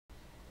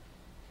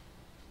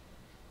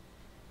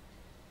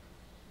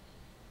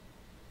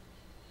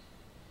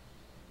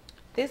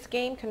This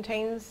game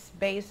contains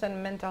based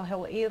on mental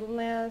health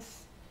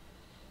illness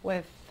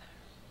with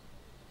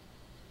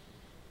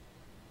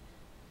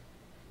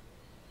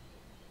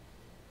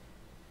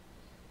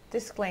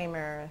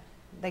disclaimer.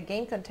 The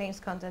game contains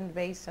content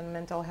based on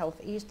mental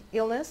health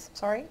illness,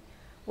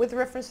 with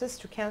references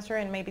to cancer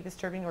and may be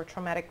disturbing or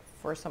traumatic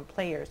for some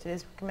players. It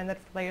is recommended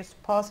for players to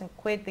pause and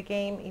quit the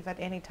game if at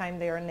any time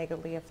they are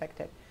negatively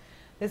affected.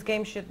 This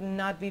game should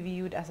not be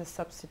viewed as a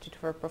substitute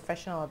for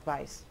professional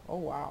advice. Oh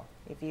wow.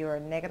 If you are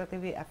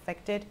negatively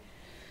affected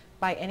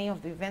by any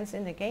of the events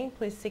in the game,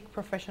 please seek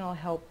professional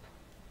help.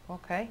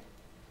 Okay.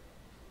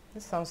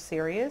 This sounds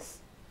serious.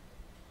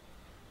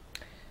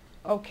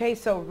 Okay,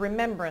 so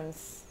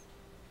Remembrance.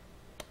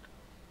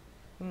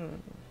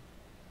 I'm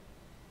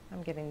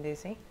getting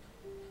dizzy.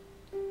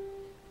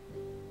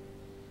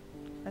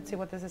 Let's see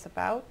what this is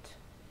about.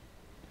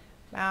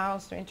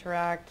 Mouse to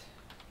interact.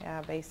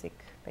 Yeah, basic.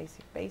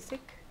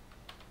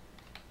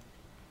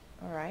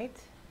 All right.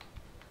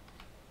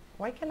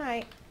 Why can't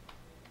I?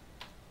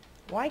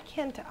 Hi,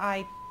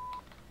 David.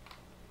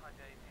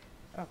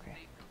 Okay.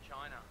 Steve from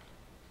China.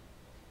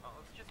 I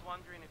was just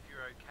wondering if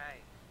you're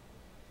okay.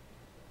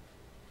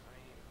 I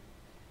mean,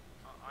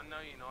 I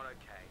know you're not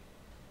okay.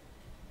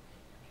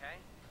 Okay?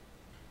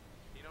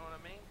 You know what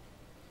I mean?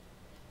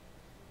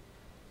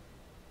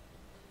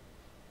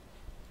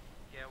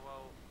 Yeah,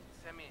 well,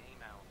 send me an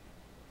email.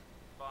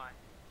 Bye.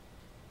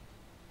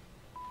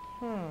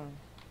 Hi,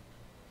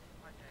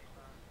 Dave.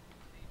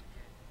 Steve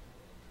again.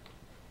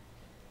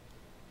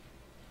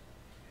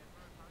 Yeah,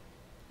 bro, honey.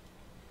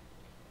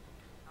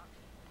 I'm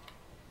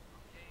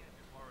getting a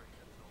bit worried,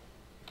 that's all.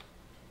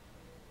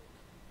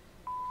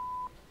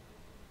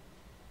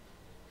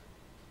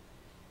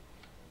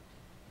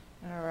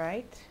 All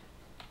right.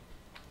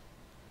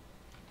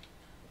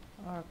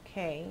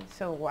 Okay,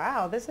 so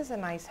wow, this is a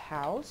nice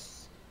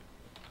house.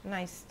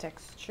 Nice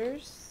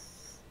textures.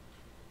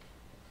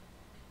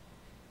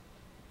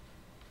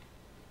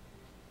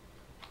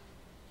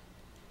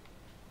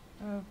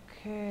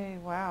 Okay,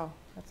 wow,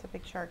 that's a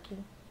big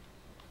Sharky.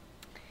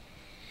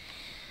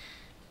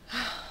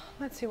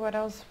 Let's see what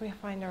else we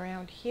find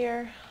around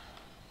here.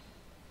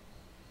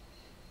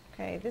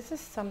 Okay, this is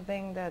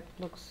something that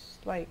looks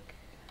like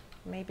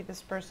maybe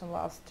this person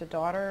lost a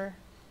daughter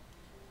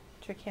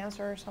to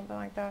cancer or something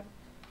like that.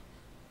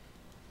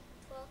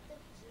 12th of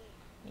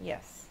June.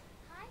 Yes.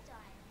 Hi,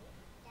 diary.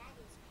 Dad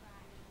is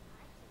crying.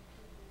 I can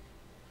feel it.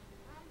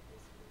 Mom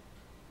is weeping.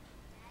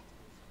 Dad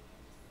is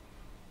very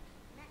sad.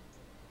 Matt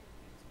took my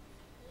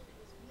Christmas. He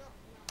is not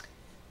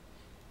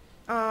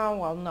nice.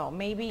 Well, no,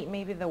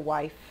 maybe the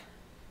wife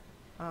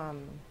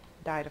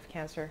died of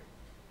cancer.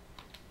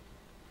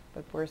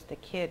 But where's the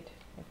kid,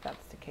 if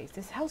that's the case?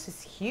 This house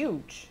is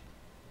huge.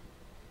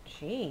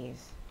 Jeez.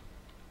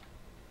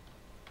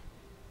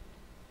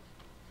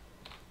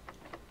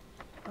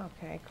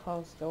 Okay,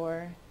 closed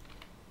door.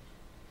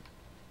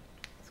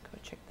 Let's go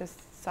check this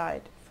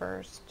side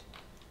first.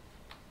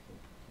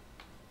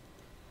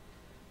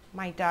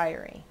 My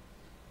diary.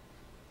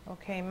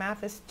 Okay,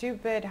 math is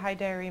stupid. Hi,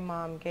 diary.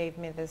 Mom gave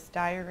me this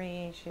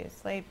diary. She is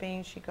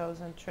sleeping. She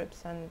goes on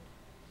trips and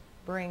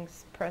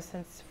brings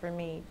presents for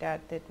me.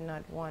 Dad did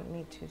not want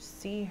me to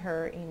see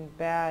her in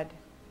bed.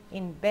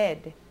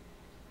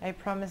 I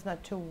promise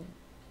not to.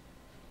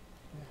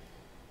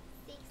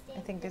 I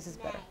think this is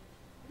better.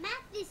 Math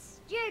is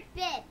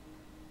stupid.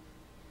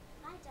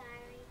 Hi,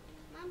 diary.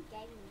 Mom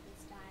gave me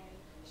this diary.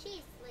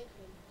 She is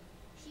sleeping.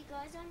 She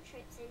goes on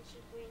trips and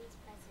she brings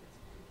presents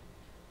for me.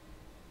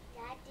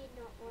 Dad did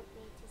not want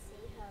me to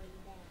see her in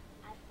bed.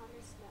 I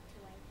promised not to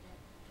wake her.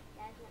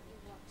 Dad let me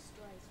watch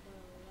stories for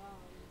a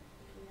long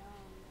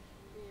time.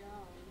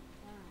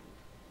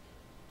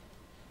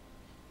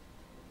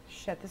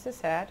 Shit, this is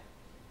sad.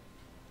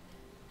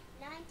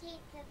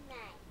 19th of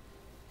May.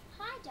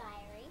 Hi,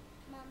 diary.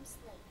 Mom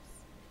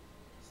sleeps.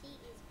 She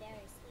is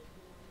very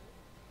sleepy, Mommy.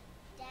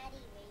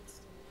 Daddy reads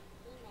to me.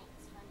 He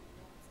makes funny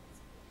noises.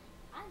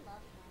 I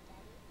love my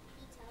daddy.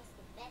 He tells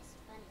the best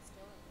funny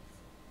stories.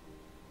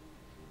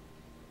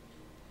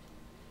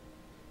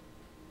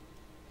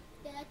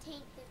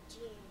 13th of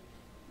June.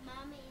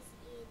 Mom is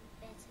in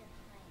better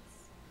place.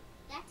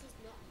 That is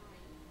not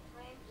home.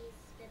 Home is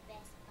the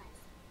best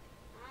place.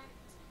 Aunt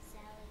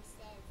Sally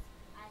says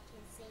I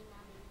can see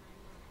Mum in my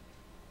mind.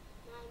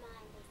 My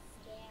mind is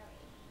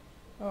scary.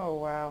 Oh,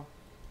 wow.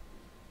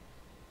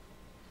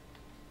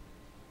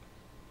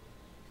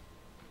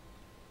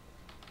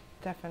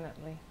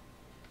 Definitely.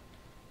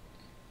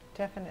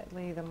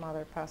 Definitely the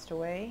mother passed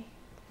away.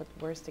 But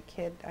where's the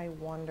kid? I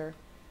wonder.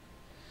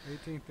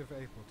 18th of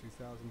April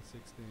 2016.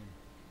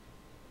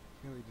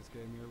 Millie just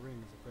gave me a ring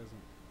as a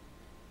present.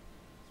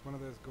 It's one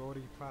of those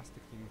gaudy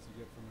plastic things you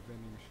get from a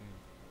vending machine.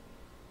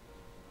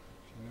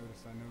 She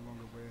noticed I no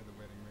longer wear the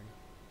wedding ring.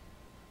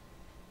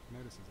 She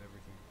notices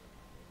everything.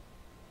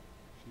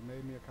 She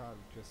made me a card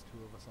with just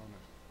two of us on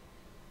it.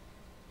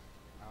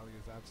 Ali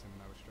is absent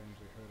and I was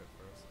strangely hurt at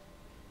first.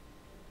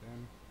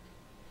 Then,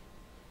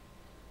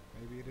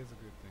 maybe it is a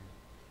good thing.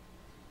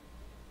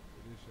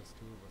 It is just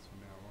two of us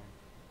from now on.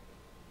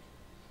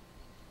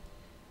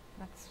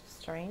 That's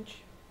strange.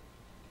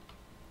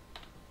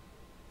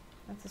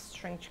 That's a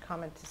strange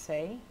comment to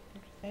say,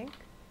 don't you think?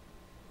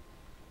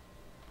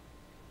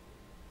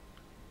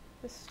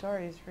 This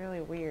story is really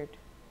weird.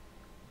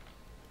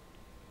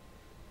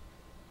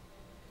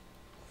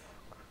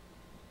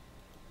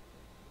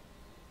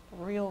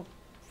 Real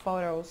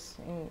photos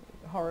in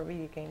horror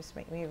video games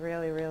make me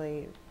really,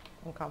 really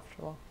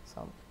uncomfortable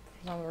for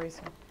some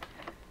reason.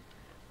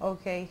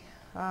 Okay,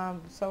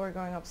 so we're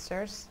going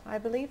upstairs, I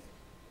believe.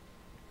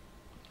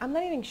 I'm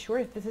not even sure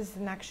if this is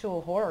an actual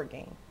horror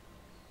game.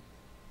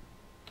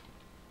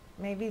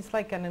 Maybe it's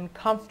like an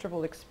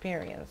uncomfortable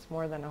experience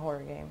more than a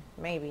horror game.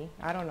 Maybe,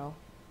 I don't know.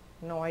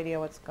 No idea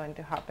what's going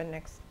to happen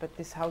next, but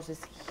this house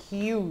is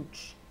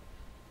huge.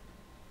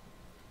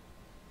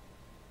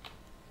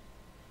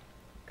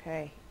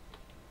 Okay.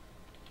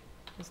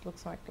 This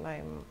looks like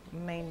my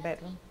main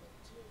bedroom.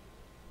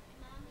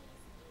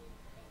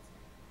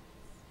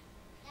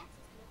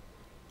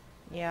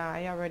 Yeah,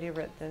 I already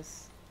read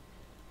this.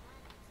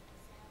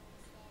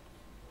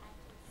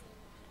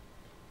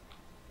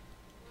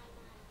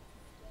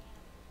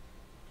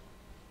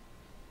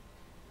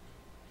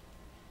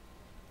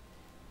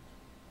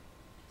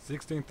 May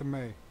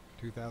 16th,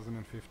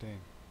 2015.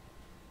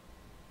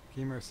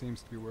 Chemo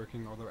seems to be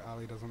working, although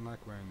Ali doesn't like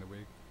wearing the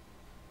wig.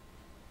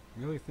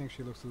 Millie thinks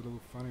she looks a little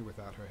funny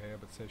without her hair,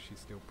 but says she's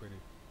still pretty.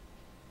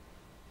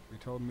 We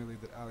told Millie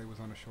that Ali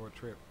was on a short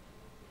trip.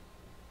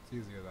 It's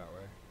easier that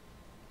way.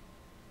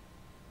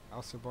 I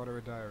also bought her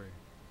a diary,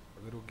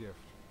 a little gift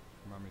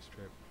for Mummy's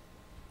trip.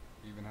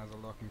 It even has a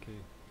lock and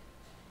key.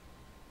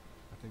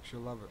 I think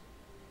she'll love it.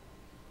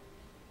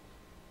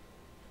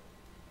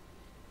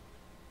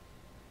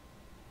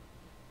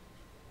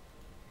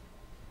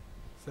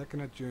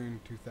 June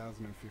 2nd,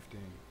 2015.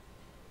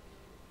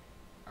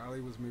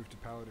 Ali was moved to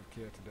palliative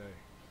care today.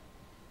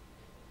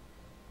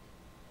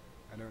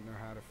 I don't know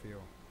how to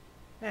feel.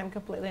 I'm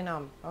completely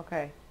numb.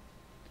 Okay.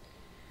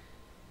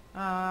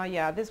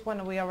 Yeah, this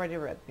one we already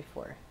read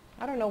before.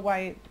 I don't know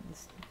why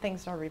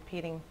things are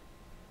repeating.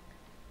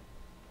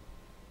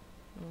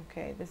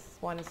 Okay, this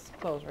one is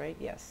closed, right?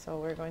 Yes, so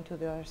we're going to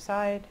the other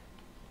side.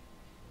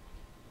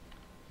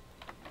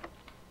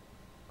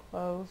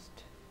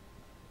 Closed.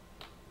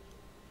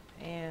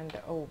 And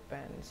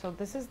open. So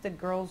this is the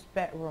girl's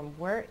bedroom.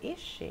 Where is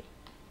she?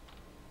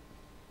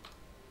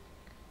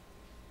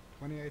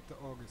 28th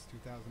of August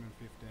 2015.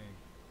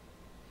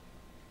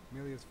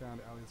 Millie has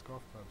found Ali's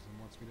golf clubs and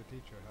wants me to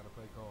teach her how to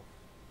play golf.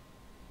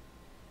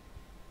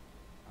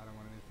 I don't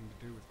want anything to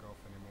do with golf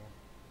anymore.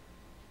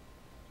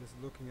 Just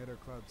looking at her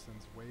club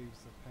sends waves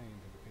of pain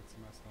to the pits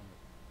of my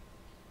stomach.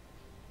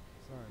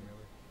 Sorry,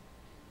 Millie.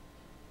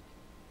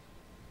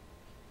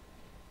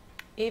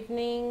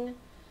 Evening.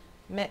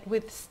 Met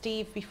with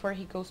Steve before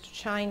he goes to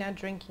China,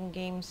 drinking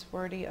games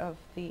worthy of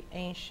the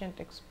ancient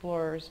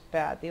explorer's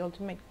bath. The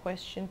ultimate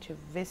question to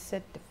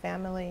visit the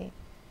family.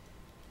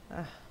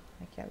 I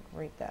can't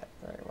read that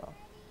very well.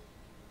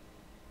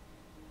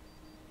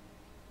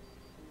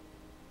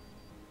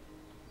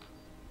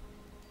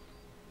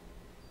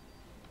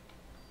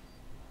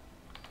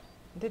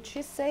 Did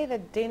she say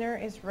that dinner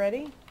is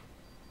ready?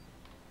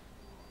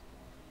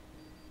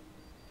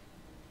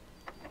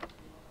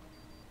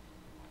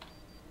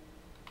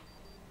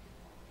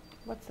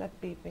 What's that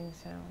beeping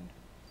sound?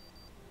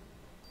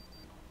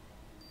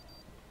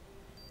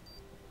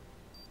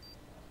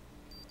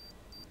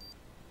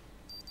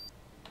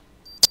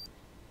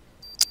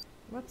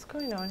 What's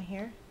going on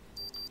here?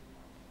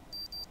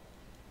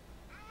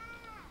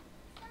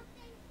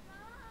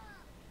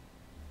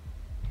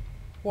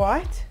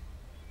 What?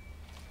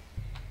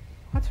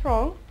 What's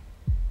wrong?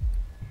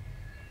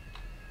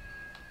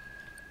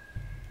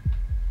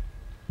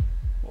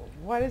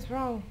 What is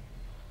wrong?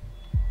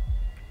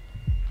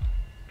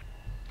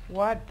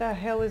 What the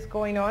hell is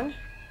going on?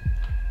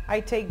 I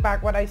take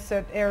back what I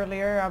said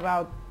earlier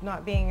about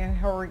not being a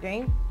horror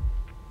game.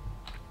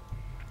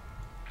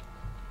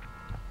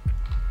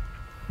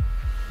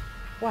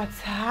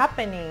 What's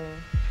happening?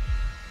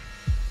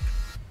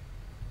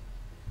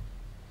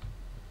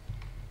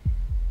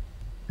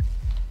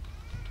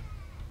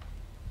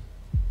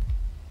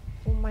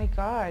 Oh my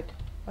God,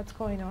 what's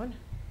going on?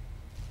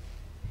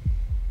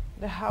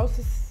 The house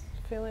is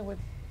filling with...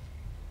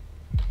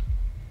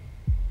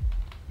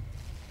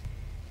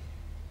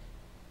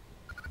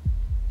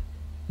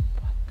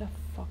 What the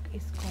fuck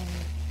is going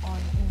on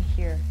in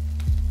here?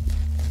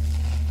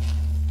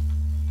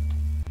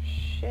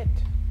 Shit.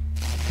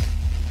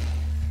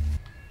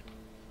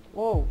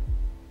 Whoa.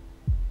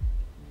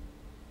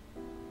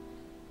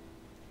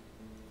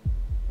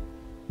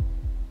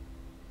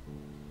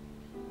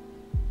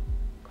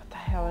 What the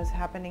hell is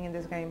happening in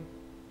this game?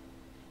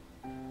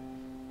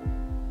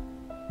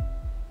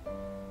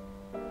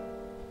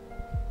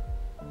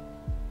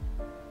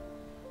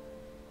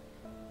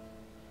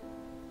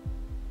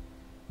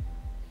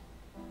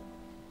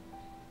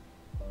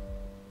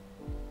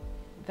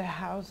 The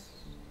house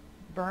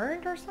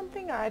burned or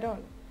something? I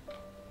don't...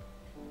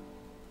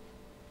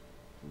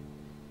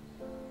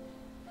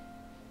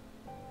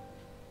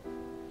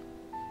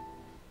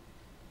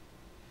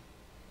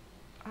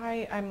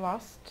 I'm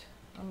lost.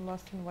 I'm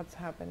lost in what's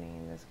happening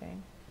in this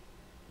game.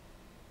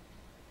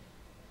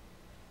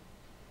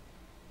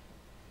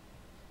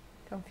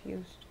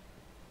 Confused.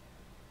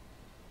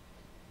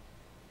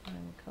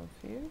 I'm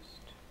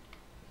confused.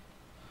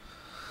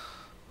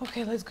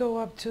 Okay, let's go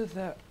up to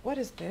the... What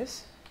is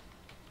this?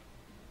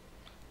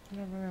 I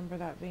don't remember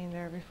that being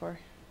there before.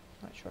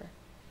 Not sure.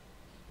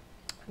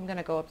 I'm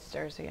gonna go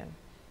upstairs again.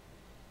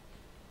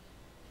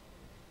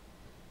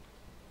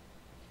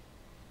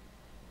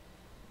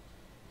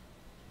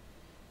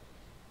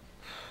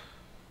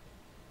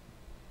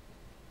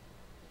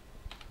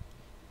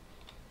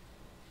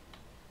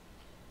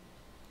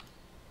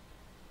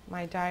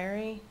 My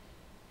diary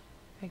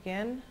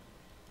again.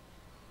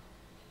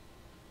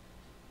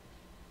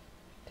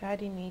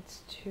 Daddy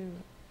needs to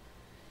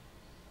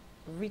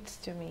reads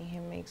to me. He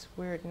makes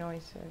weird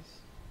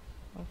noises.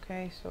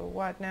 Okay, so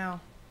what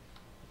now?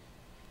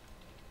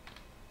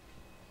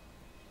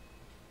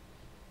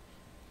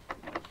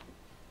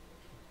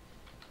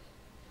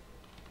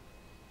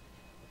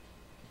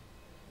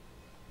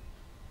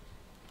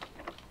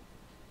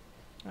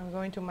 I'm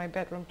going to my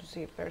bedroom to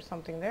see if there's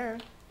something there.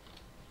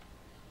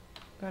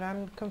 But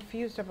I'm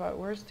confused about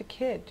where's the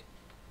kid?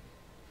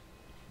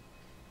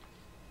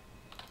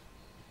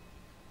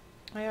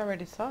 I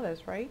already saw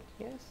this, right?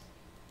 Yes.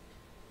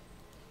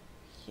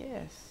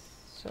 Yes.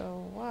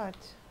 So what?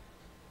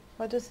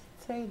 What does it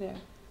say there?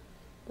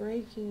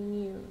 Breaking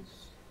news.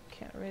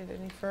 Can't read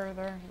any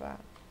further of that.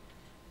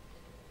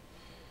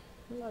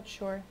 I'm not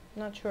sure.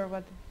 Not sure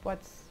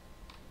what's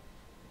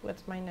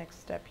my next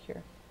step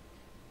here.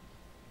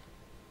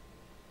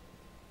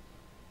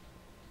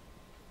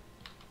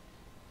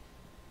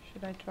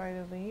 Should I try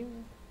to leave?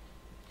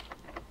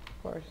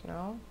 Of course,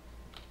 no.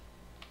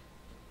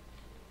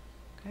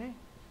 Okay,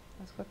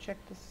 let's go check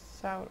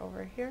this out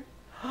over here.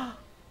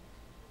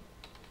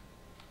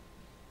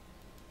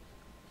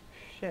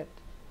 Shit.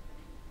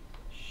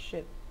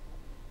 Shit.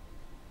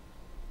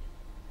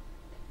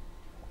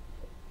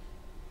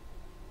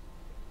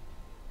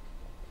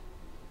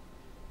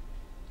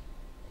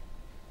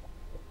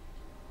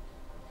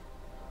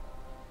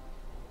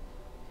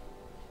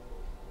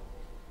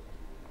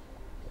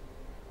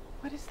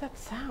 What is that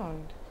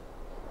sound?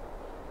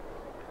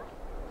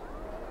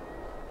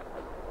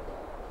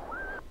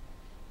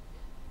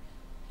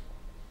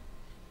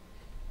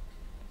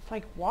 It's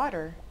like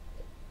water.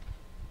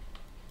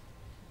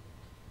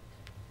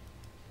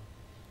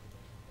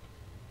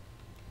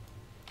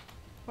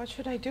 What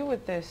should I do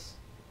with this?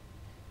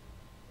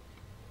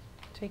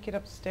 Take it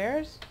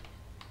upstairs?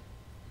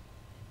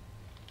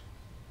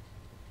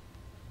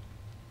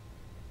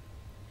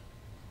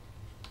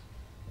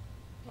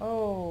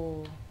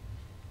 Oh.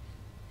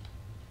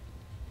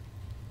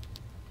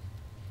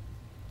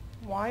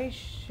 Why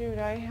should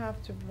I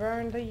have to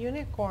burn the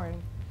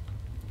unicorn?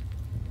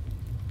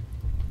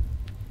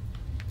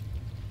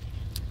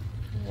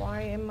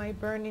 Why am I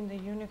burning the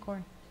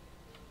unicorn?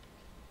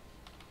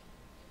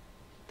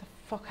 What the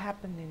fuck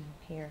happened in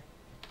here?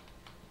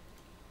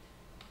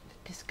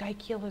 Did this guy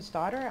kill his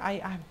daughter?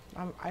 I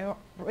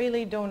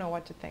really don't know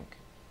what to think.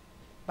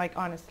 Like,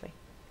 honestly.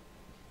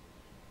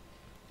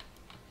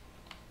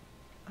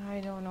 I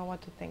don't know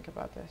what to think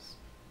about this.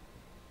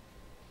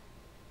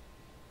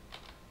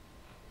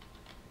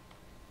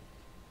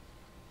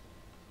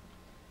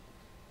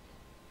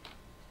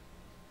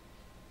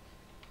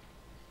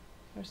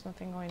 There's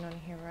nothing going on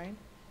here, right?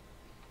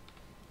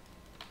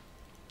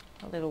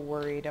 A little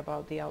worried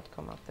about the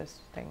outcome of this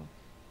thing.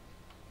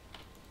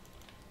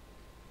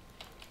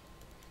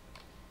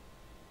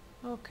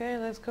 Okay,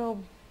 let's go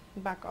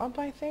back up,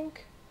 I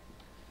think.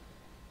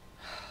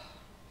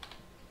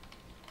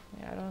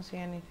 Yeah, I don't see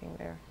anything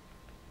there.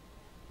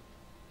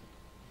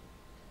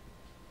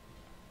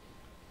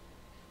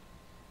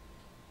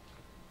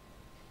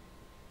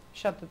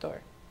 Shut the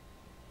door.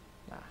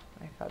 Ah,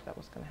 I thought that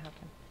was gonna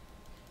happen.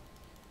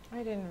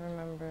 I didn't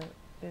remember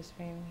this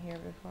being here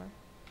before.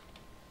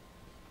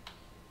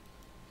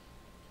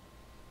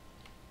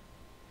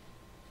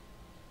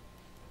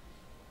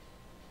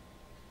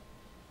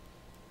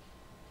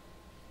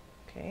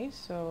 Okay,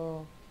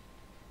 so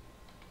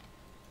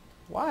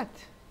what?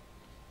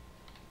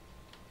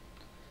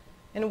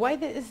 And why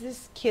is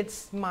this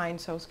kid's mind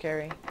so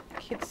scary?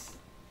 Kids,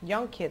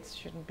 young kids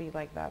shouldn't be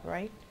like that,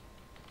 right?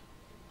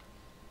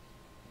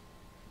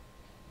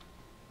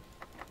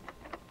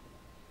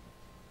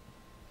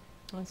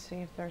 Let's see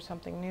if there's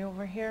something new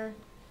over here.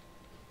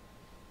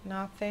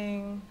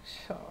 Nothing.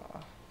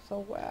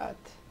 So what?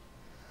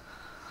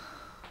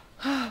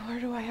 Where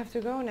do I have to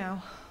go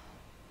now?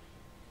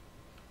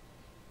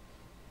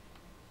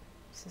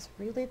 This is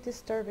a really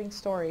disturbing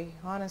story,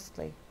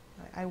 honestly.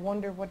 I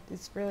wonder what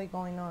is really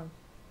going on.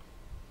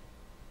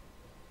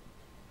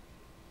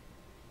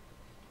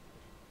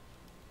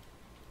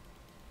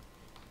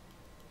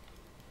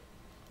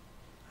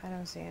 I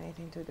don't see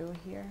anything to do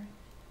here.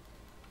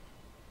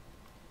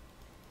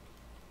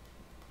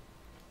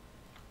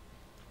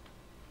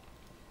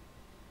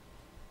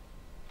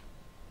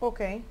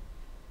 Okay,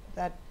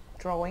 that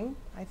drawing,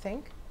 I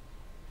think.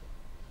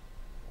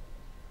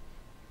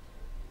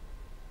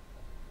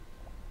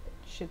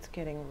 shit's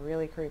getting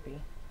really creepy.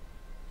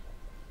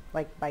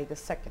 Like by the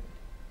second.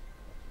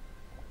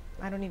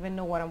 I don't even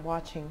know what I'm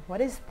watching.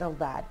 What is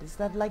that? Is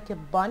that like a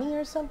bunny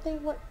or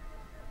something?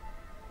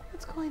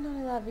 What's going on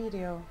in that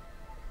video?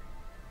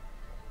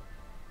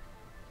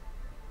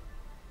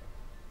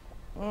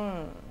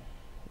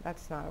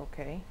 That's not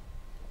okay.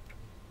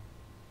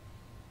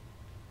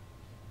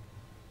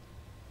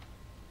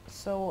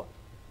 So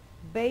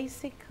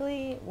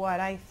basically what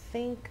I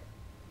think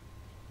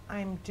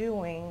I'm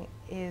doing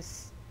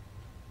is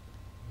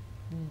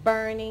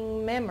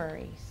burning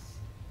memories.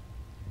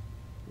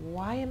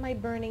 Why am I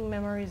burning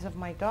memories of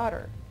my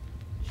daughter?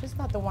 She's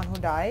not the one who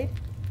died.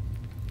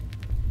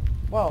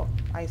 Well,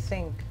 I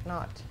think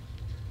not.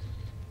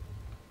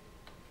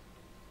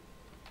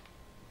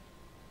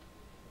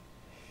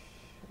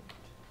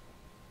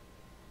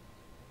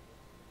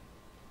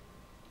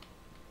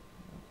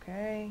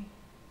 Okay.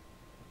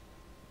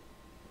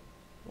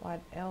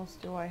 What else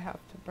do I have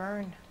to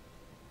burn?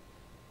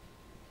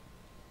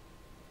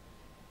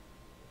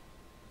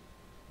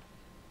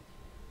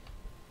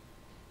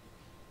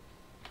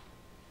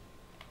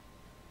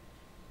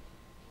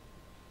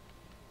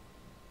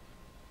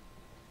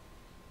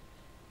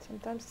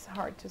 Sometimes it's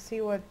hard to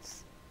see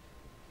what's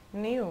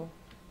new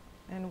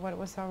and what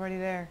was already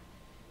there.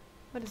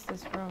 What is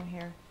this room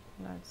here?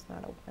 No, it's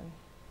not open.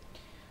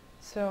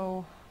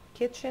 So,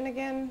 kitchen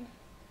again.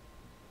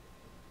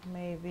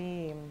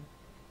 Maybe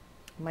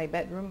my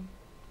bedroom.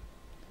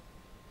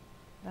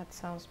 That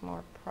sounds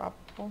more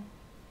probable.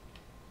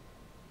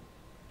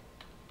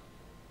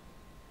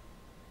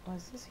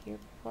 Was this here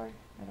before?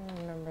 I don't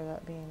remember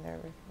that being there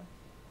before.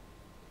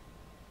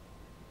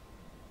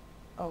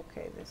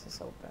 Okay, this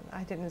is open.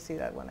 I didn't see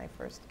that when I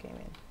first came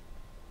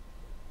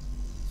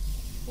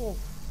in. Oof.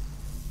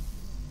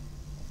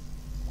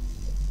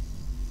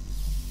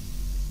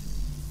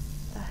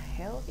 The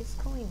hell is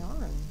going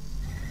on?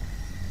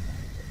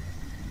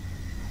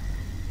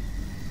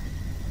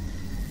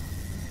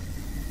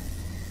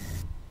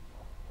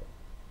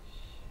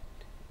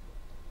 Shit.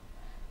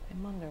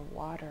 I'm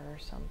underwater or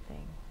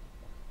something.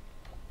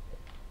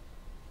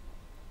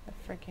 A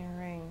freaking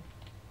ring.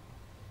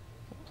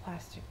 A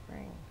plastic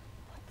ring.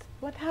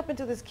 What happened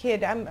to this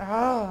kid? I'm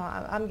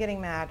getting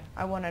mad.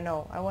 I want to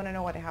know. I want to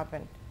know what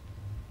happened.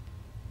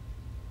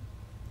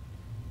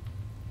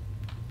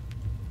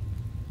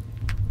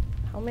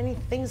 How many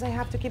things I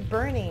have to keep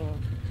burning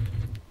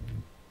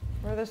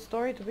for the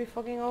story to be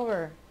fucking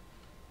over?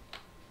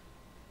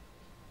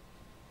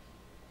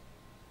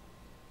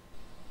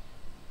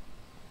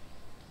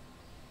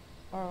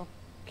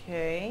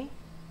 Okay.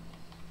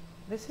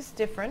 This is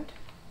different.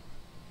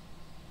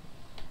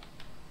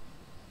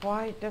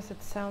 Why does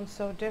it sound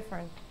so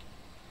different?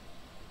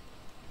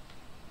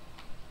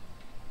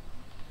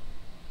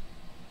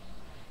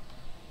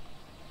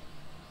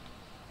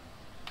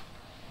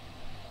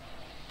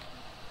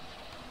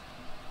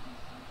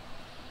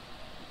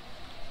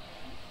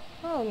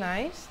 Oh,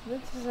 nice.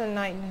 This is a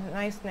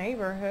nice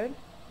neighborhood.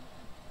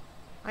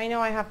 I know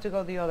I have to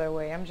go the other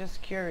way. I'm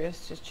just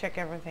curious to check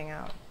everything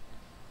out.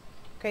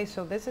 Okay,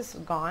 so this is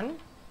gone.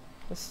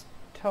 The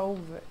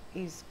stove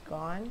is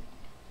gone.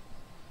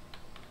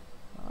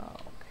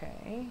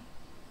 Okay.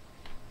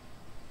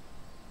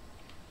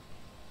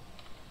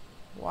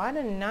 What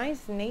a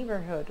nice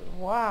neighborhood.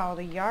 Wow,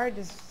 the yard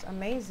is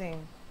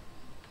amazing.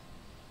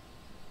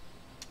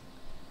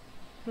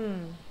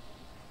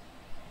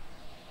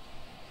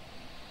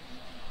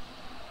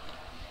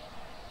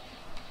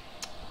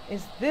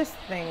 Is this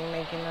thing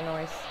making the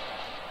noise?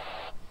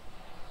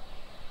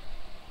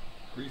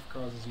 Grief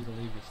causes you to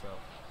leave yourself.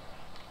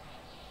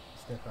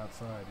 Step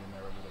outside, you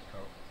never let it go.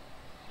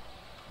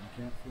 You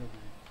can't feel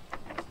grief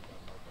unless you got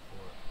love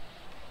before it.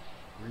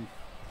 Grief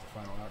is the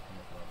final outcome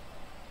of love,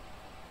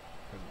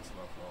 because it's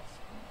love lost.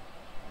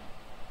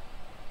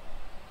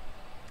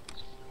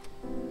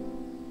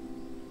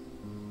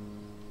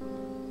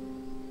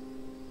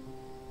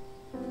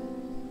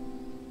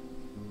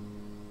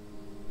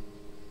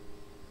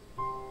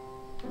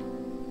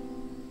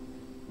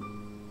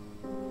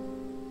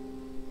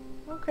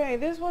 Okay,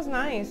 this was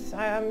nice.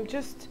 I'm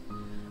just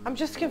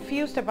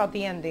confused about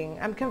the ending.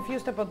 I'm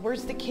confused about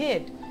where's the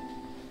kid?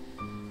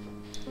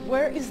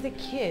 Where is the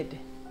kid?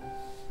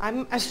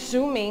 I'm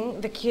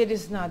assuming the kid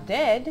is not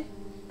dead,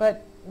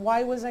 but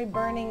why was I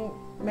burning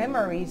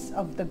memories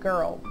of the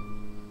girl?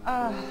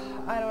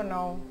 I don't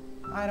know.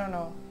 I don't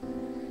know.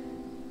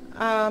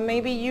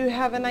 Maybe you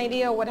have an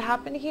idea what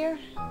happened here?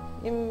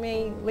 You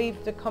may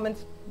leave the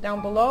comments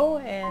down below,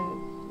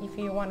 and if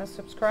you want to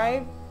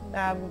subscribe,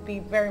 that would be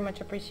very much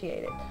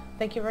appreciated.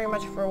 Thank you very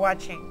much for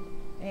watching,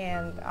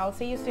 and I'll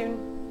see you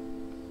soon.